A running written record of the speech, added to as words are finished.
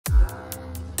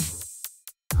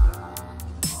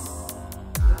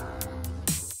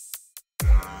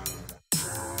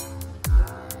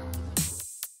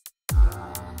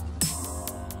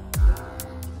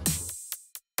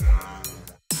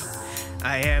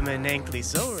am an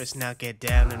ankylosaurus, now get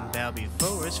down and bow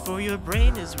before us, for your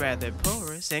brain is rather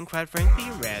porous, and quite frankly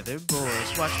rather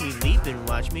bores. Watch me leap and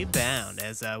watch me bound,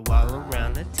 as I wallow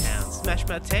around the town, smash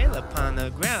my tail upon the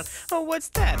ground. Oh, what's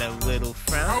that, a little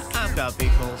frown? I've got big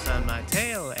holes on my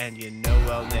tail, and you know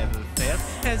I'll never fail,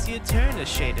 as you turn a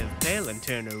shade of pale and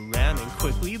turn around and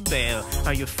quickly bail.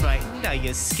 Are you frightened? Are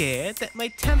you scared that my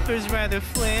temper's rather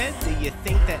flared? Do you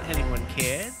think that anyone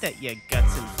cared that your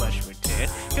guts and flesh were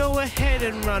teared? Go ahead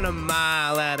and run a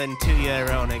mile out into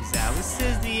your own exile. This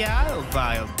is the aisle,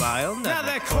 vile, vile,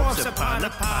 another corpse upon a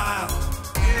pile.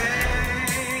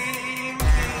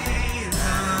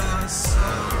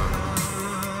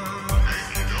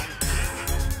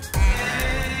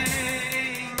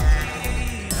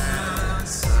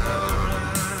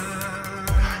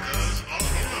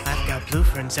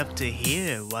 Blueprints up to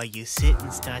here, while you sit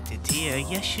and start to tear.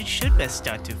 Yes, you should best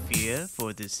start to fear,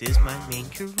 for this is my main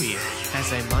career.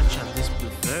 As I munch on this blue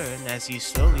fern, as you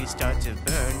slowly start to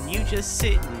burn, you just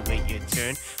sit and wait your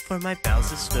turn, for my bowels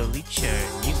will slowly churn.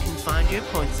 You can find your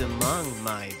points among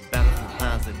my bountiful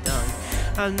piles of dung.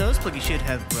 A nose plug you should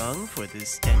have brung, for this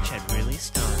stench had really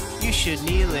stung. You should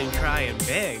kneel and cry and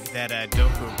beg that I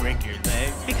don't go break your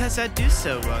leg, because I do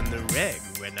so on the reg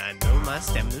when I know my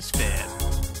stem is fed.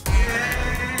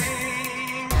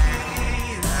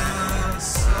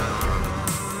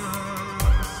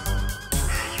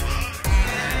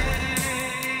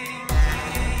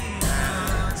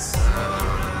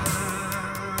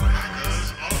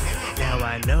 Now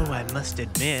I know I must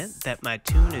admit that my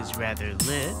tune is rather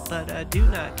lit, but I do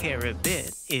not care a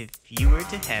bit if you were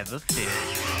to have a fit.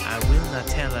 I will not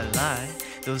tell a lie,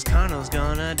 those carnals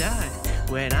gonna die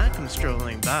when I come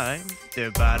strolling by.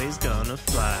 Their body's gonna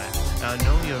fly. I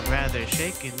know you're rather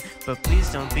shaken, but please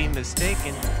don't be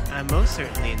mistaken. I'm most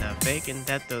certainly not faking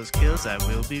that those kills I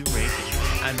will be raking.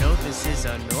 I know this is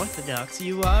unorthodox,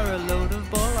 you are a load of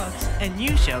bollocks, and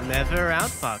you shall never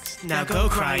outfox. Now go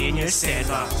cry in your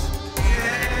sandbox.